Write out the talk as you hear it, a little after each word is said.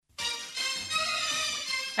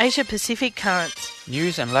Asia-Pacific Currents.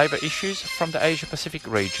 News and labour issues from the Asia-Pacific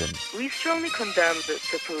region. We strongly condemn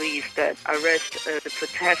the police that arrest the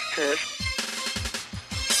protesters.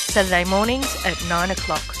 Saturday mornings at 9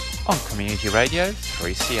 o'clock. On Community Radio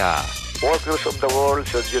 3CR. Workers of the world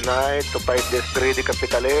should unite to fight this greedy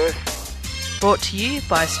capitalists. Brought to you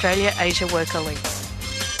by Australia Asia Worker Links.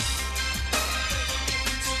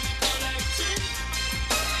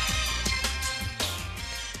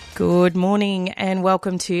 Good morning and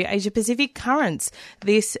welcome to Asia Pacific Currents.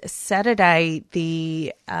 This Saturday,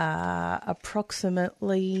 the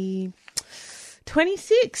approximately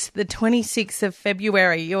 26th of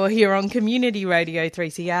February. You're here on Community Radio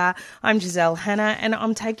 3CR. I'm Giselle Hanna and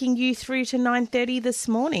I'm taking you through to 9:30 this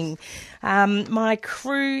morning. My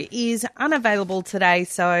crew is unavailable today,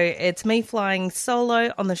 so it's me flying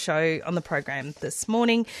solo on the show, on the program this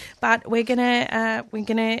morning. But we're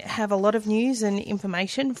gonna have a lot of news and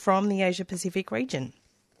information from the Asia Pacific region.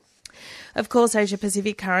 Of course, Asia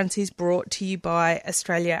Pacific Currents is brought to you by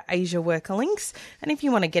Australia Asia Worker Links. And if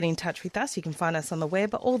you want to get in touch with us, you can find us on the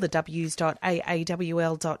web at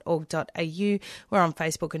allthews.aawl.org.au. We're on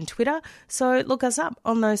Facebook and Twitter. So look us up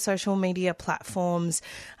on those social media platforms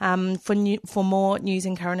for more news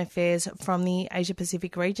and current affairs from the Asia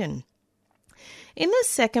Pacific region. In the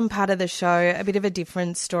second part of the show, a bit of a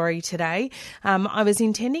different story today. I was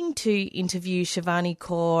intending to interview Shivani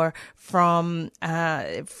Kaur from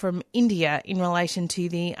India in relation to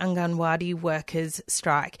the Anganwadi workers'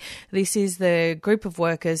 strike. This is the group of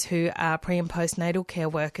workers who are pre- and postnatal care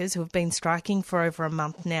workers who have been striking for over a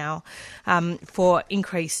month now for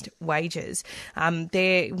increased wages.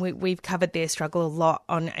 We've covered their struggle a lot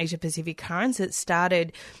on Asia Pacific Currents. It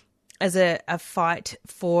started as a fight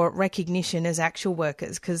for recognition as actual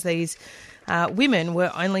workers, because these women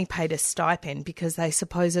were only paid a stipend because they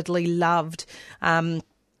supposedly loved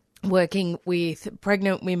working with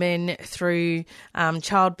pregnant women through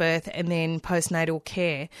childbirth and then postnatal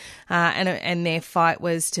care, and their fight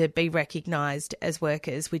was to be recognised as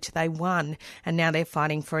workers, which they won, and now they're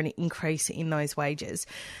fighting for an increase in those wages.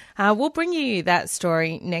 We'll bring you that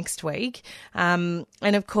story next week, and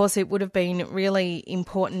of course it would have been really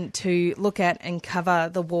important to look at and cover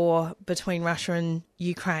the war between Russia and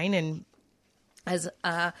Ukraine, and as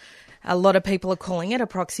a lot of people are calling it, a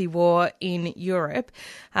proxy war in Europe.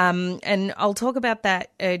 And I'll talk about that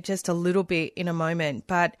just a little bit in a moment,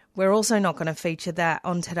 but we're also not going to feature that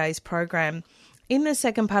on today's program. In the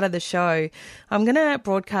second part of the show, I'm going to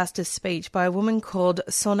broadcast a speech by a woman called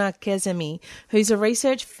Sona Kezemi, who's a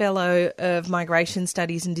research fellow of migration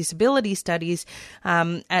studies and disability studies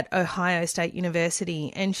at Ohio State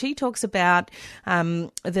University. And she talks about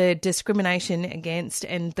the discrimination against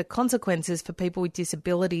and the consequences for people with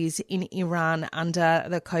disabilities in Iran under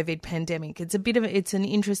the COVID pandemic. It's an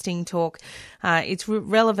interesting talk. It's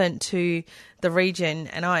relevant to the region,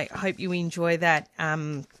 and I hope you enjoy that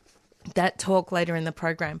talk later in the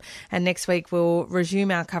program. And next week we'll resume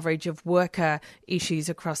our coverage of worker issues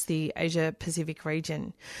across the Asia Pacific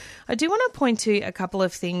region. I do want to point to a couple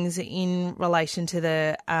of things in relation to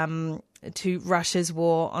to Russia's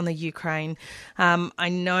war on the Ukraine. I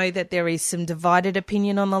know that there is some divided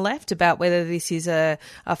opinion on the left about whether this is a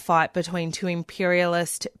fight between two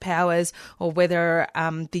imperialist powers, or whether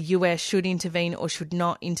the US should intervene or should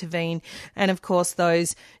not intervene. And of course,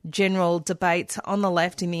 those general debates on the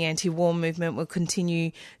left in the anti-war movement will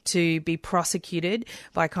continue to be prosecuted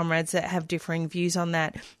by comrades that have differing views on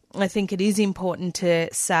that. I think it is important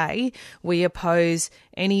to say we oppose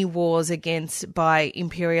any wars by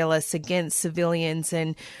imperialists against civilians,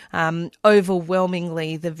 and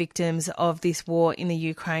overwhelmingly the victims of this war in the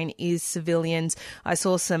Ukraine is civilians. I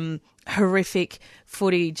saw some horrific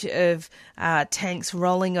footage of tanks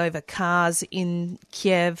rolling over cars in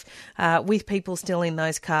Kiev with people still in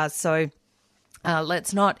those cars. So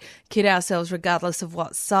let's not kid ourselves, regardless of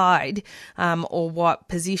what side or what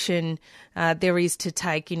position there is to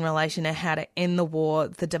take in relation to how to end the war.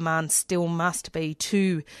 The demand still must be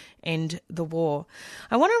to end the war.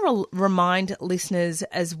 I want to remind listeners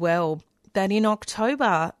as well that in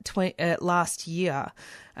October last year,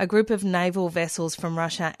 a group of naval vessels from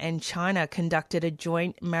Russia and China conducted a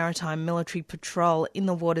joint maritime military patrol in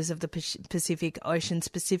the waters of the Pacific Ocean,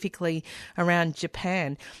 specifically around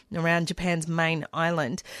Japan's main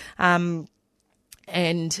island. And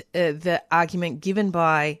the argument given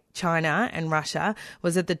by China and Russia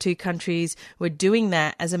was that the two countries were doing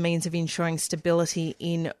that as a means of ensuring stability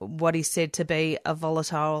in what is said to be a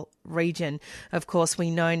volatile region. Of course,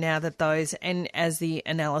 we know now that those, and as the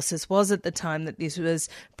analysis was at the time, that this was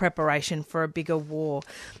preparation for a bigger war.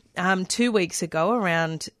 2 weeks ago,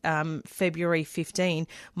 around February 15,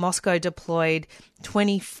 Moscow deployed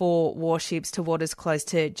 24 warships to waters close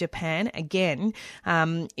to Japan, again,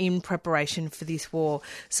 in preparation for this war.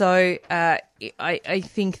 So I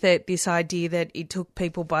think that this idea that it took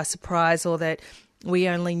people by surprise, or that we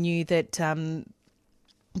only knew that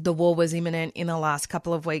the war was imminent in the last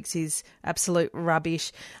couple of weeks, is absolute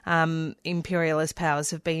rubbish. Imperialist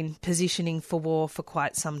powers have been positioning for war for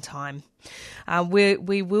quite some time.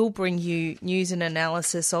 We will bring you news and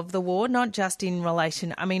analysis of the war, not just in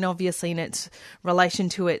relation, obviously in its relation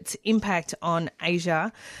to its impact on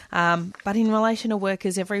Asia, but in relation to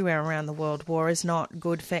workers everywhere around the world. War is not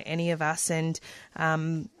good for any of us, and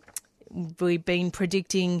we've been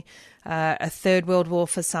predicting a third world war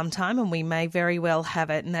for some time, and we may very well have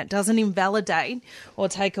it. And that doesn't invalidate or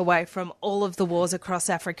take away from all of the wars across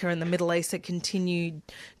Africa and the Middle East that continue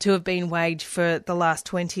to have been waged for the last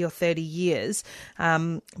 20 or 30 years.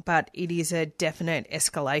 But it is a definite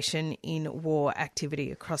escalation in war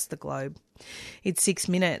activity across the globe. It's 6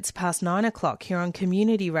 minutes past 9 o'clock here on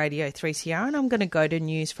Community Radio 3CR, and I'm going to go to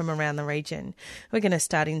news from around the region. We're going to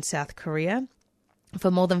start in South Korea. For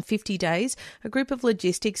more than 50 days, a group of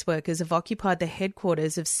logistics workers have occupied the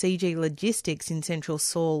headquarters of CG Logistics in central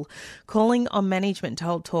Seoul, calling on management to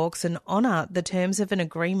hold talks and honour the terms of an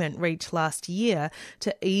agreement reached last year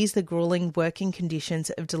to ease the gruelling working conditions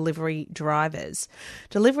of delivery drivers.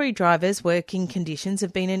 Delivery drivers' working conditions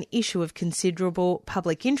have been an issue of considerable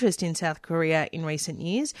public interest in South Korea in recent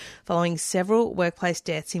years, following several workplace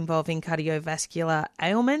deaths involving cardiovascular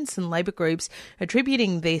ailments, and labour groups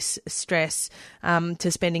attributing this stress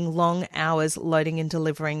to spending long hours loading and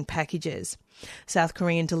delivering packages. South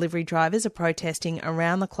Korean delivery drivers are protesting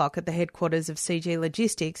around the clock at the headquarters of CG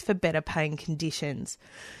Logistics for better paying conditions.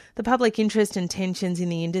 The public interest and tensions in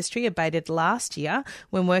the industry abated last year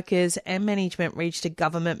when workers and management reached a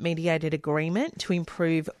government-mediated agreement to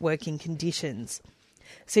improve working conditions.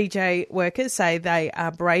 CJ workers say they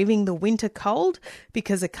are braving the winter cold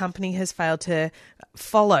because the company has failed to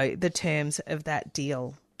follow the terms of that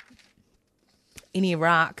deal. In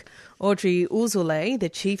Iraq, Audrey Uzulay, the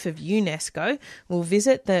chief of UNESCO, will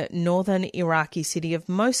visit the northern Iraqi city of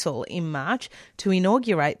Mosul in March to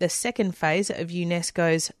inaugurate the second phase of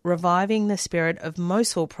UNESCO's Reviving the Spirit of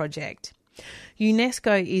Mosul project.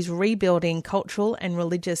 UNESCO is rebuilding cultural and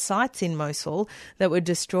religious sites in Mosul that were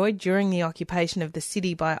destroyed during the occupation of the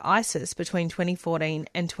city by ISIS between 2014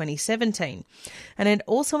 and 2017. And it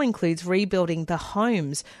also includes rebuilding the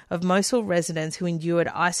homes of Mosul residents who endured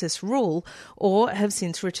ISIS rule or have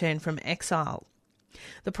since returned from exile.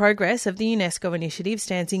 The progress of the UNESCO initiative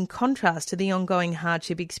stands in contrast to the ongoing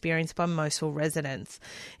hardship experienced by Mosul residents.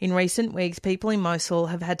 In recent weeks, people in Mosul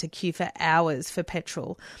have had to queue for hours for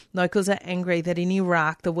petrol. Locals are angry that in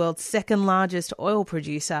Iraq, the world's second largest oil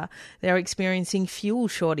producer, they're experiencing fuel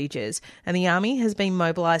shortages, and the army has been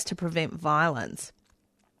mobilised to prevent violence.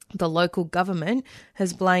 The local government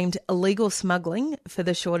has blamed illegal smuggling for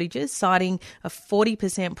the shortages, citing a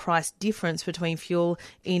 40% price difference between fuel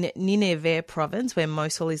in Nineveh province, where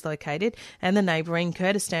Mosul is located, and the neighbouring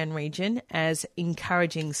Kurdistan region as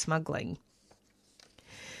encouraging smuggling.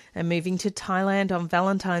 And moving to Thailand on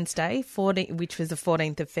Valentine's Day, which was the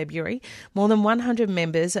 14th of February, more than 100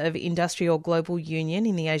 members of Industrial Global Union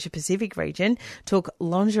in the Asia-Pacific region took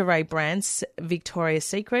lingerie brands Victoria's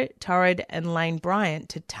Secret, Torrid and Lane Bryant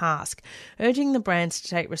to task, urging the brands to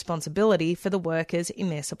take responsibility for the workers in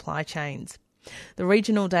their supply chains. The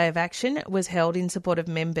Regional Day of Action was held in support of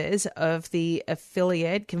members of the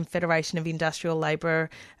affiliated Confederation of Industrial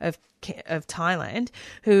Labour of Thailand,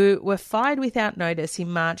 who were fired without notice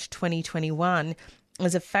in March 2021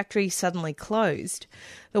 as a factory suddenly closed.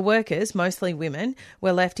 The workers, mostly women,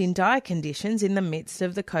 were left in dire conditions in the midst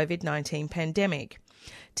of the COVID-19 pandemic.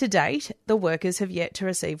 To date, the workers have yet to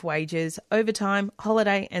receive wages, overtime,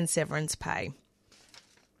 holiday and severance pay.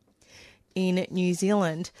 In New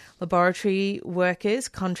Zealand, laboratory workers,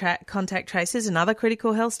 contact tracers and other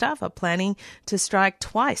critical health staff are planning to strike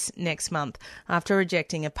twice next month after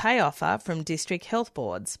rejecting a pay offer from district health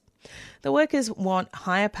boards. The workers want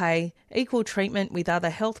higher pay, equal treatment with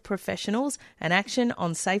other health professionals and action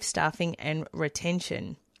on safe staffing and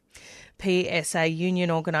retention. PSA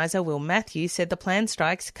union organiser Will Matthews said the planned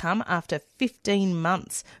strikes come after 15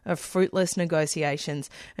 months of fruitless negotiations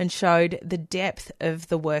and showed the depth of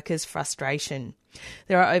the workers' frustration.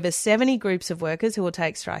 There are over 70 groups of workers who will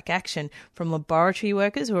take strike action, from laboratory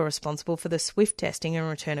workers who are responsible for the swift testing and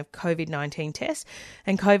return of COVID-19 tests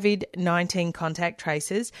and COVID-19 contact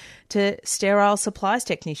tracers to sterile supplies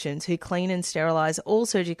technicians who clean and sterilise all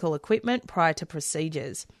surgical equipment prior to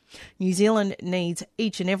procedures. New Zealand needs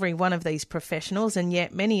each and every one of these professionals, and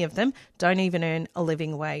yet many of them don't even earn a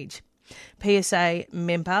living wage. PSA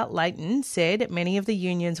member Leighton said many of the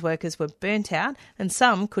union's workers were burnt out and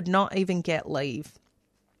some could not even get leave.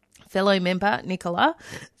 Fellow member Nicola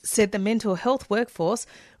said the mental health workforce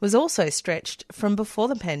was also stretched from before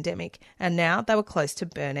the pandemic and now they were close to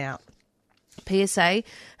burnout. PSA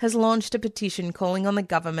has launched a petition calling on the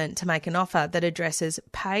government to make an offer that addresses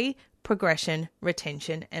pay, progression,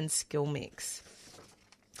 retention and skill mix.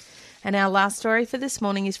 And our last story for this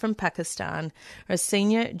morning is from Pakistan. A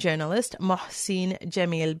senior journalist, Mohsin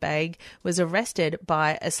Jamil Beg, was arrested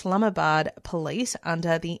by Islamabad police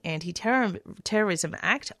under the Anti-Terrorism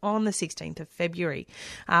Act on the 16th of February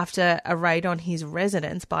after a raid on his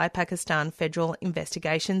residence by Pakistan Federal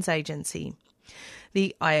Investigations Agency.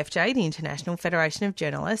 The IFJ, the International Federation of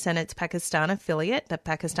Journalists, and its Pakistan affiliate, the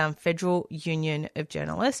Pakistan Federal Union of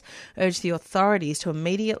Journalists, urged the authorities to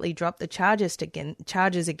immediately drop the charges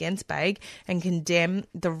against Beg and condemn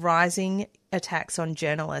the rising attacks on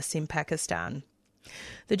journalists in Pakistan.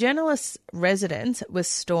 The journalist's residence was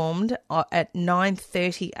stormed at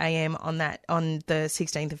 9:30 a.m. on the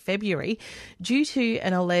 16th of February due to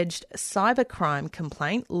an alleged cybercrime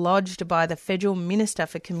complaint lodged by the Federal Minister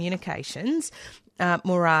for Communications,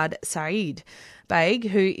 Murad Saeed. Beg,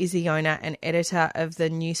 who is the owner and editor of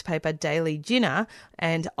the newspaper Daily Jinnah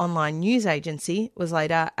and online news agency, was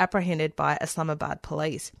later apprehended by Islamabad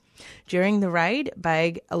police. During the raid,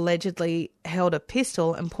 Beg allegedly held a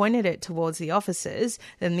pistol and pointed it towards the officers,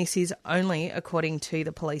 and this is only according to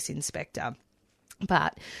the police inspector.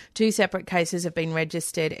 But two separate cases have been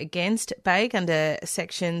registered against Beg under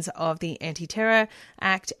sections of the Anti-Terror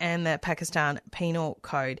Act and the Pakistan Penal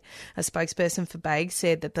Code. A spokesperson for Beg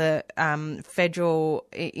said that the Federal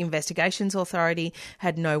Investigations Authority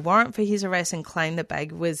had no warrant for his arrest and claimed that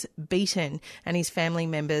Beg was beaten and his family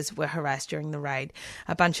members were harassed during the raid.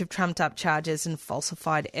 A bunch of trumped-up charges and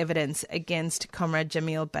falsified evidence against Comrade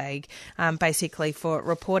Jamil Beg, basically for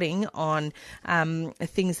reporting on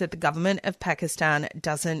things that the government of Pakistan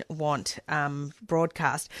doesn't want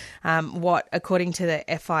broadcast. What, according to the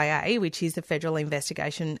FIA, which is the Federal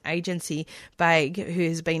Investigation Agency, Beg, who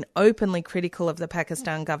has been openly critical of the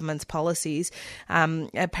Pakistan government's policies,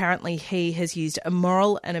 apparently he has used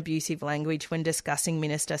immoral and abusive language when discussing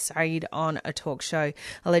Minister Saeed on a talk show,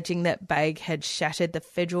 alleging that Beg had shattered the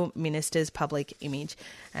federal minister's public image.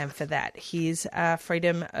 And for that, his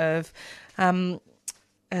freedom of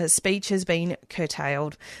speech has been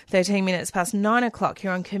curtailed. 13 minutes past 9 o'clock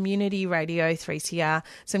here on Community Radio 3CR.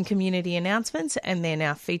 Some community announcements and then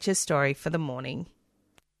our feature story for the morning.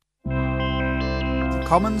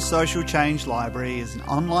 Commons Social Change Library is an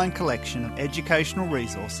online collection of educational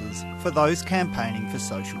resources for those campaigning for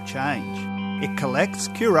social change. It collects,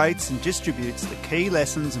 curates and distributes the key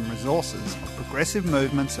lessons and resources of progressive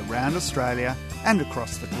movements around Australia and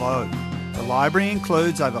across the globe. The library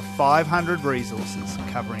includes over 500 resources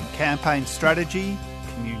covering campaign strategy,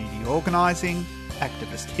 community organising,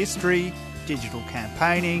 activist history, digital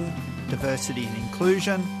campaigning, diversity and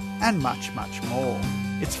inclusion, and much, much more.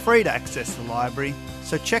 It's free to access the library,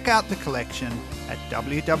 so check out the collection at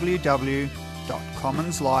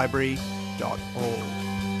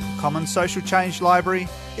www.commonslibrary.org. Commons Social Change Library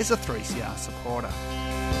is a 3CR supporter.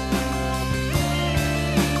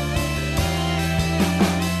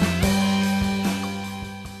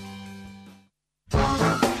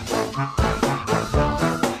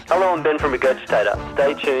 Hello, I'm Ben from Regurgitator.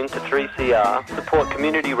 Stay tuned to 3CR, support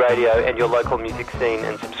community radio and your local music scene,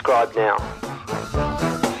 and subscribe now.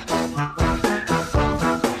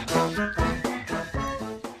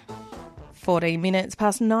 Minutes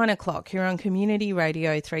past 9 o'clock here on Community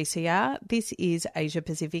Radio 3CR. This is Asia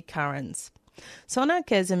Pacific Currents. Sona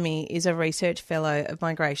Kazemi is a research fellow of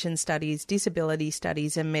Migration Studies, Disability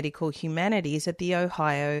Studies and Medical Humanities at The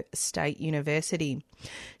Ohio State University.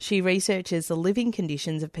 She researches the living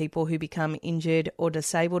conditions of people who become injured or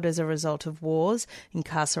disabled as a result of wars,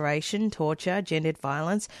 incarceration, torture, gendered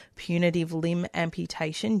violence, punitive limb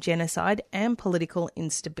amputation, genocide and political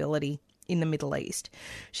instability in the Middle East.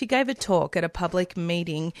 She gave a talk at a public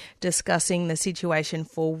meeting discussing the situation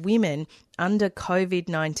for women under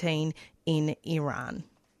COVID-19 in Iran.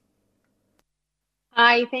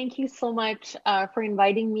 Hi, thank you so much for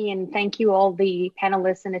inviting me, and thank you all the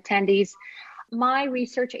panelists and attendees. My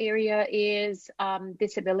research area is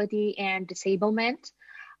disability and disablement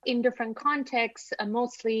in different contexts,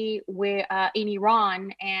 mostly where in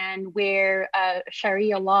Iran, and where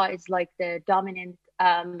Sharia law is like the dominant,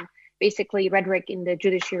 basically rhetoric in the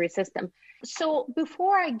judiciary system. So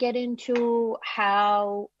before I get into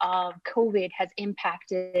how COVID has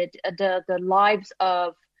impacted the lives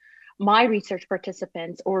of my research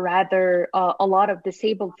participants, or rather a lot of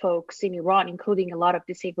disabled folks in Iran, including a lot of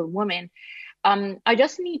disabled women, I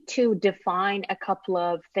just need to define a couple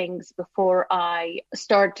of things before I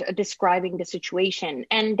start describing the situation.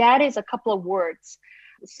 And that is a couple of words.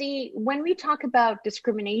 See, when we talk about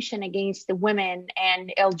discrimination against the women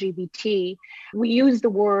and LGBT, we use the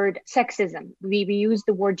word sexism. We use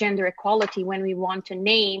the word gender equality when we want to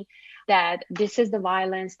name that this is the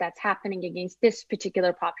violence that's happening against this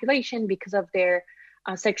particular population because of their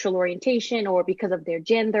sexual orientation, or because of their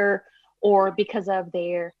gender, or because of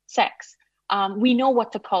their sex. We know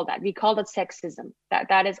what to call that. We call it sexism.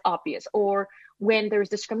 That is obvious. Or when there's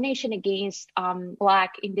discrimination against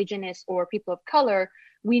Black, Indigenous, or people of color,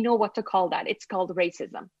 we know what to call that. It's called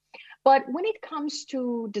racism. But when it comes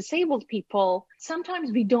to disabled people,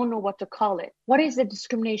 sometimes we don't know what to call it. What is the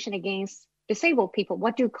discrimination against disabled people?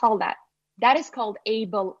 What do you call that? That is called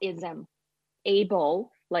ableism.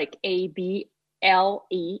 Able, like ABLEISM.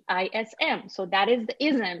 So that is the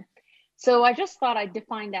ism. So I just thought I'd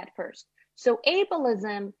define that first. So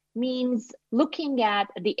ableism means looking at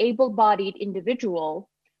the able-bodied individual,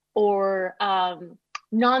 or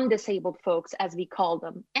non-disabled folks, as we call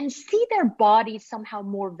them, and see their bodies somehow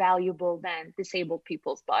more valuable than disabled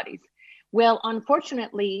people's bodies. Well,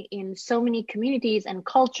 unfortunately, in so many communities and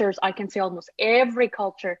cultures, I can say almost every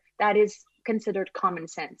culture, that is considered common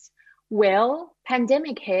sense. Well,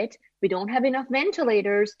 pandemic hit, we don't have enough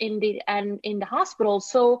ventilators in the hospital,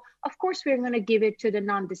 so of course we're going to give it to the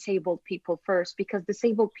non-disabled people first, because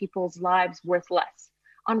disabled people's lives worth less.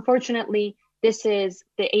 Unfortunately, this is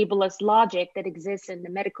the ableist logic that exists in the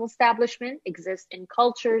medical establishment, exists in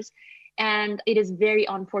cultures, and it is very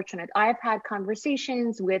unfortunate. I've had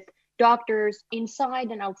conversations with doctors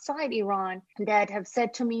inside and outside Iran that have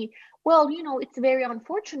said to me, well, you know, it's very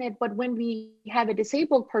unfortunate, but when we have a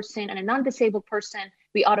disabled person and a non-disabled person,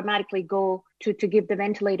 we automatically go to give the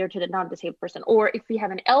ventilator to the non-disabled person. Or if we have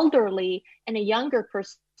an elderly and a younger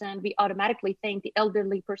person, we automatically think the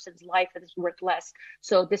elderly person's life is worth less.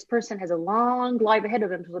 So this person has a long life ahead of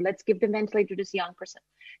them, so let's give the ventilator to this young person.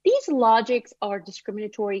 These logics are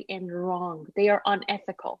discriminatory and wrong. They are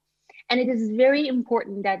unethical. And it is very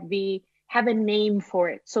important that we have a name for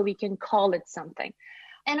it so we can call it something.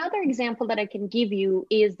 Another example that I can give you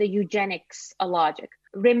is the eugenics logic.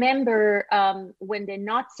 Remember when the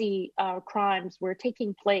Nazi crimes were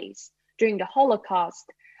taking place during the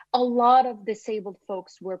Holocaust, a lot of disabled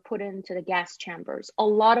folks were put into the gas chambers. A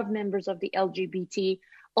lot of members of the LGBT,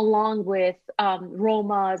 along with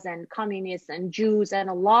Romas and communists and Jews, and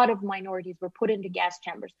a lot of minorities were put into gas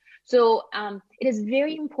chambers. So it is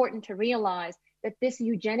very important to realize that this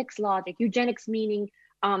eugenics logic, eugenics meaning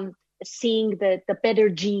seeing the better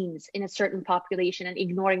genes in a certain population and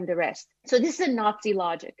ignoring the rest. So this is a Nazi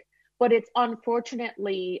logic, but it's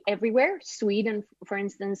unfortunately everywhere. Sweden, for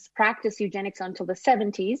instance, practiced eugenics until the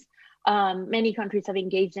 70s. Many countries have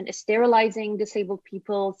engaged in sterilizing disabled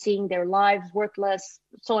people, seeing their lives worthless,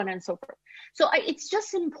 so on and so forth. So it's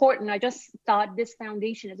just important. I just thought this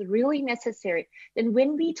foundation is really necessary. Then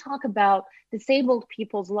when we talk about disabled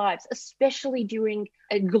people's lives, especially during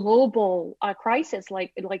a global crisis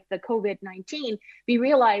like the COVID-19, we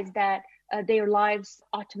realize that their lives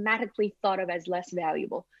automatically thought of as less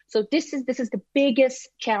valuable. So this is the biggest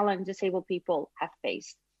challenge disabled people have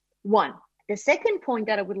faced. One. The second point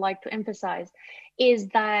that I would like to emphasize is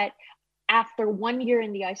that after 1 year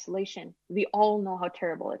in the isolation, we all know how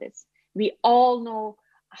terrible it is. We all know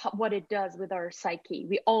what it does with our psyche.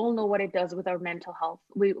 We all know what it does with our mental health.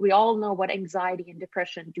 We all know what anxiety and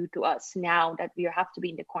depression do to us now that we have to be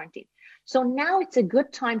in the quarantine. So now it's a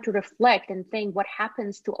good time to reflect and think what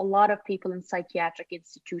happens to a lot of people in psychiatric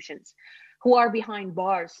institutions who are behind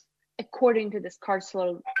bars, according to this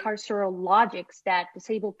carceral logics that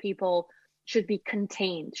disabled people should be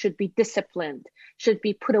contained, should be disciplined, should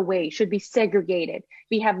be put away, should be segregated.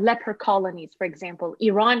 We have leper colonies, for example.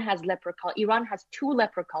 Iran has 2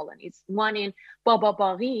 leper colonies, one in Baba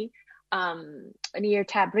Bari, near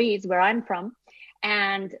Tabriz, where I'm from,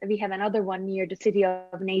 and we have another one near the city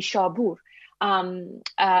of Neyshabur. in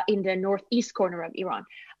the northeast corner of Iran.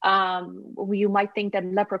 You might think that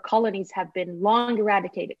leper colonies have been long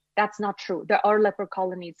eradicated. That's not true. There are leper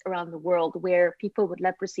colonies around the world where people with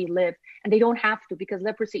leprosy live, and they don't have to, because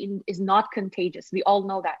leprosy is not contagious. We all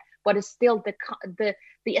know that. But it's still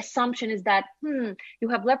the assumption is that, you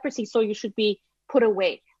have leprosy, so you should be put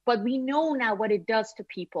away. But we know now what it does to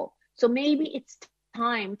people. So maybe it's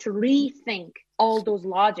time to rethink all those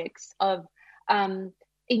logics of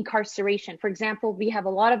incarceration. For example, we have a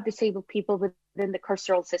lot of disabled people within the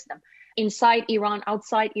carceral system. Inside Iran,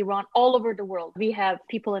 outside Iran, all over the world, we have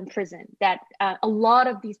people in prison that a lot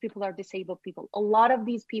of these people are disabled people. A lot of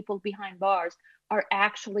these people behind bars are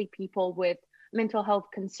actually people with mental health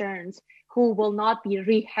concerns who will not be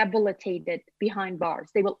rehabilitated behind bars.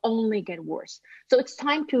 They will only get worse. So it's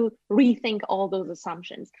time to rethink all those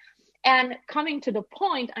assumptions. And coming to the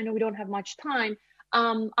point, I know we don't have much time,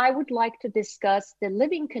 I would like to discuss the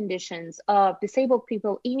living conditions of disabled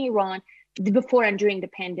people in Iran before and during the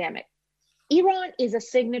pandemic. Iran is a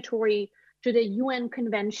signatory to the UN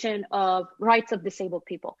Convention of Rights of Disabled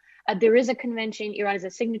People. There is a convention, Iran is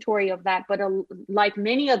a signatory of that, but like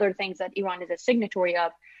many other things that Iran is a signatory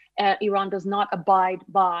of, Iran does not abide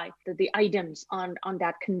by the items on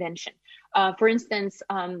that convention. For instance,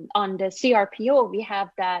 on the CRPO, we have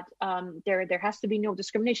that there has to be no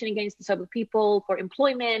discrimination against disabled people for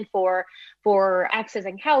employment, for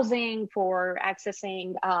accessing housing, for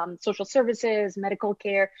accessing social services, medical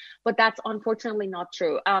care, but that's unfortunately not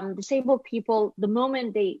true. Disabled people, the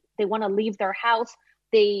moment they want to leave their house,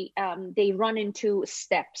 they run into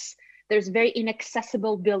steps. There's very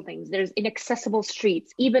inaccessible buildings. There's inaccessible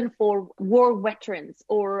streets, even for war veterans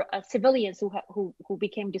or civilians who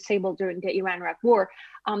became disabled during the Iran-Iraq War.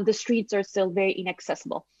 The streets are still very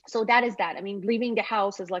inaccessible. So that is that. I mean, leaving the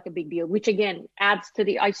house is like a big deal, which again adds to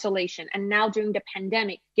the isolation. And now during the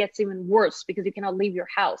pandemic gets even worse because you cannot leave your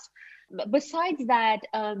house. Besides that,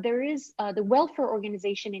 there is the welfare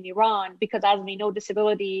organization in Iran, because as we know,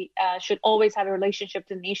 disability should always have a relationship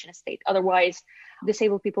to the nation state. Otherwise,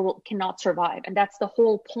 disabled people cannot survive. And that's the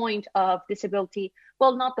whole point of disability.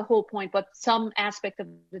 Well, not the whole point, but some aspect of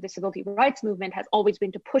the disability rights movement has always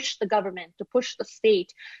been to push the government, to push the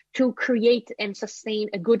state to create and sustain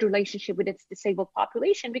a good relationship with its disabled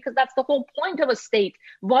population, because that's the whole point of a state.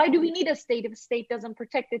 Why do we need a state if a state doesn't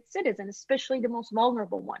protect its citizens, especially the most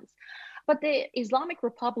vulnerable ones? But the Islamic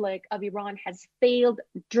Republic of Iran has failed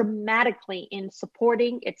dramatically in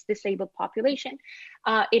supporting its disabled population.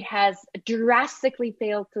 It has drastically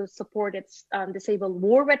failed to support its disabled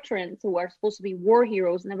war veterans who are supposed to be war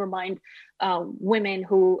heroes, never mind women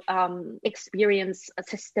who experience a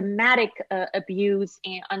systematic abuse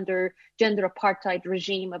under gender apartheid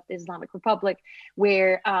regime of the Islamic Republic,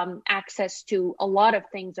 where access to a lot of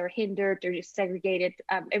things are hindered. They're segregated.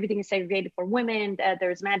 Everything is segregated for women.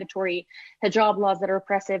 There's mandatory hijab laws that are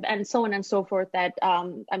oppressive, and so on and so forth that,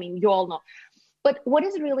 you all know. But what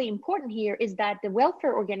is really important here is that the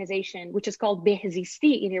welfare organization, which is called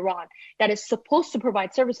Behzisti in Iran, that is supposed to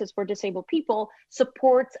provide services for disabled people,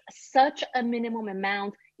 supports such a minimum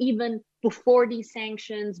amount even before these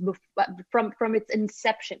sanctions, from its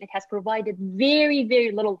inception. It has provided very,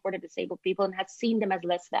 very little for the disabled people and has seen them as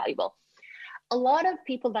less valuable. A lot of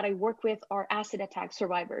people that I work with are acid attack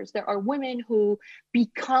survivors. There are women who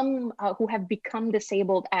have become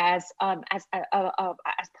disabled as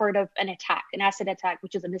part of an acid attack,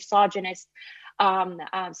 which is a misogynist,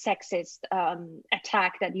 sexist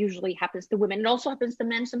attack that usually happens to women. It also happens to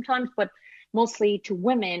men sometimes, but mostly to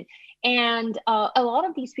women. And a lot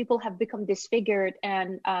of these people have become disfigured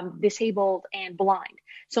and disabled and blind.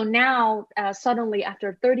 So now, suddenly,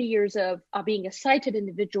 after 30 years of being a sighted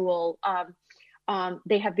individual,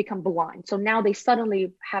 they have become blind. So now they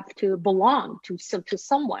suddenly have to belong to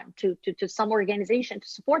someone, to some organization to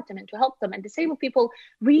support them and to help them. And disabled people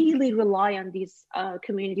really rely on these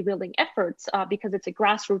community building efforts because it's a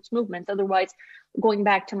grassroots movement. Otherwise, going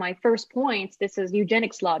back to my first point, this is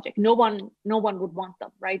eugenics logic. No one would want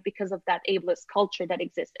them, right? Because of that ableist culture that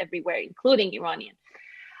exists everywhere, including Iranian.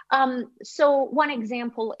 So one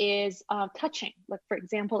example is touching. Like, for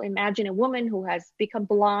example, imagine a woman who has become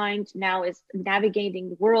blind, now is navigating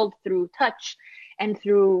the world through touch and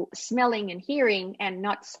through smelling and hearing and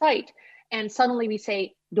not sight. And suddenly we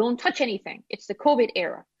say, don't touch anything. It's the COVID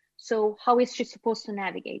era. So how is she supposed to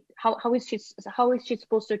navigate? How is she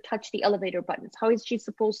supposed to touch the elevator buttons? How is she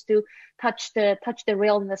supposed to touch the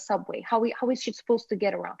rail in the subway? How is she supposed to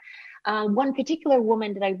get around? One particular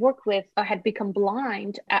woman that I worked with had become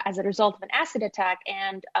blind as a result of an acid attack,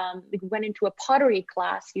 and we went into a pottery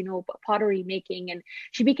class, pottery making, and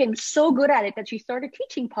she became so good at it that she started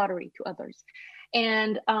teaching pottery to others.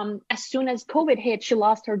 And as soon as COVID hit, she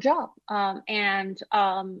lost her job. And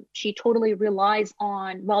she totally relies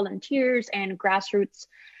on volunteers and grassroots,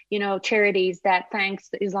 charities that, thanks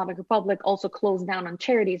to the Islamic Republic, also closed down on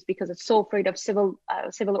charities because it's so afraid of civil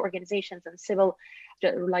organizations and civil,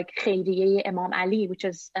 like Khairiyeh Imam Ali, which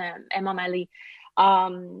is Imam Ali,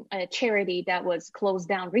 a charity that was closed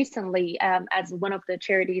down recently as one of the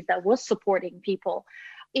charities that was supporting people.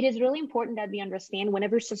 It is really important that we understand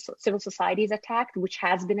whenever civil society is attacked, which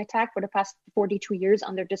has been attacked for the past 42 years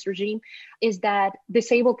under this regime, is that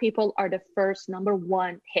disabled people are the first number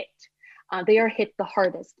one hit. They are hit the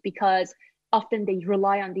hardest because often they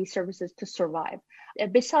rely on these services to survive.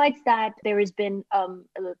 Besides that, there has been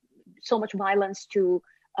so much violence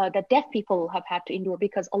that deaf people have had to endure,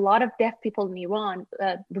 because a lot of deaf people in Iran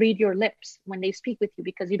read your lips when they speak with you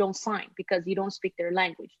because you don't sign, because you don't speak their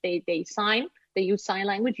language. They sign, they use sign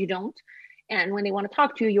language, you don't. And when they want to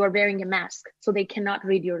talk to you, you are wearing a mask, so they cannot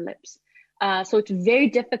read your lips. So it's very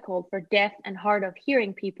difficult for deaf and hard of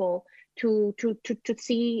hearing people to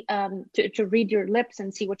see, to read your lips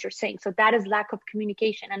and see what you're saying. So that is lack of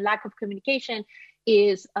communication, and lack of communication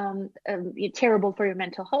is terrible for your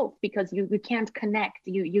mental health, because you can't connect.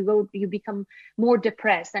 You become more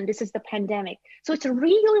depressed, and this is the pandemic. So it's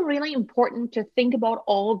really, really important to think about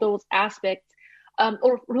all those aspects.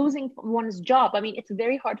 Or losing one's job. I mean, it's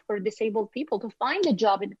very hard for disabled people to find a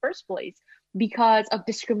job in the first place because of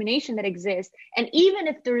discrimination that exists. And even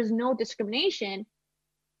if there is no discrimination,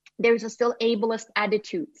 there's still ableist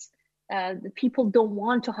attitudes. The people don't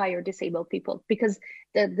want to hire disabled people because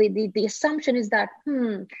the assumption is that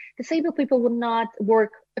disabled people will not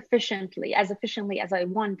work efficiently as I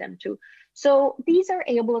want them to. So these are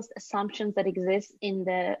ableist assumptions that exist in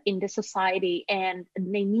the society, and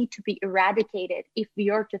they need to be eradicated if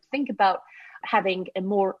we are to think about having a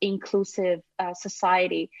more inclusive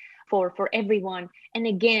society for everyone. And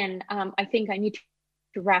again, I think I need to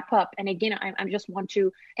wrap up. And again, I just want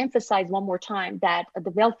to emphasize one more time that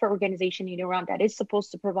the welfare organization in Iran that is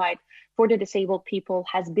supposed to provide for the disabled people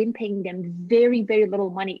has been paying them very, very little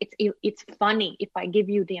money. It's funny if I give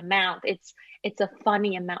you the amount. It's a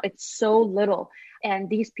funny amount. It's so little. And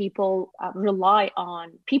these people rely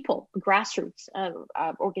on people, grassroots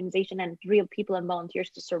organization, and real people and volunteers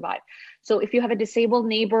to survive. So if you have a disabled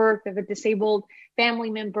neighbor, if you have a disabled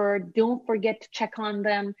family member, don't forget to check on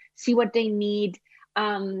them, see what they need.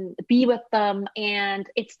 Be with them, and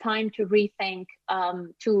it's time to rethink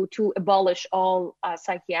to abolish all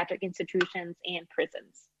psychiatric institutions and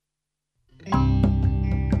prisons.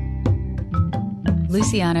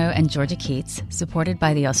 Luciano and Georgia Keats, supported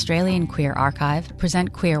by the Australian Queer Archive,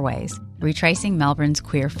 present Queerways, retracing Melbourne's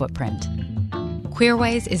queer footprint.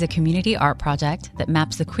 Queerways is a community art project that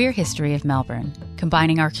maps the queer history of Melbourne,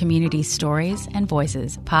 combining our community's stories and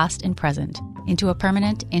voices, past and present, into a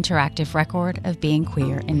permanent, interactive record of being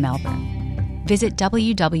queer in Melbourne. Visit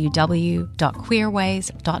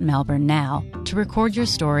www.queerways.melbourne now to record your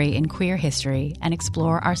story in queer history and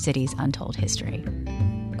explore our city's untold history.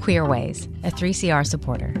 Queerways, a 3CR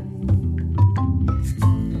supporter.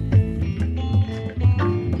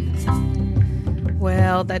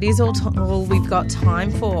 Well, that is all we've got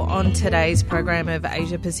time for on today's program of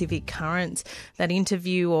Asia Pacific Currents. That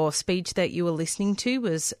interview or speech that you were listening to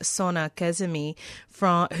was Sona Kazemi,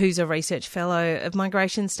 who's a research fellow of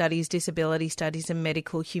Migration Studies, Disability Studies and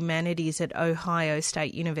Medical Humanities at Ohio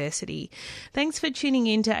State University. Thanks for tuning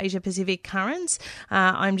in to Asia Pacific Currents.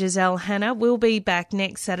 I'm Giselle Hanna. We'll be back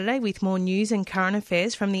next Saturday with more news and current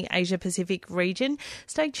affairs from the Asia Pacific region.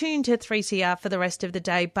 Stay tuned to 3CR for the rest of the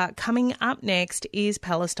day, but coming up next is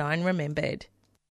Palestine Remembered.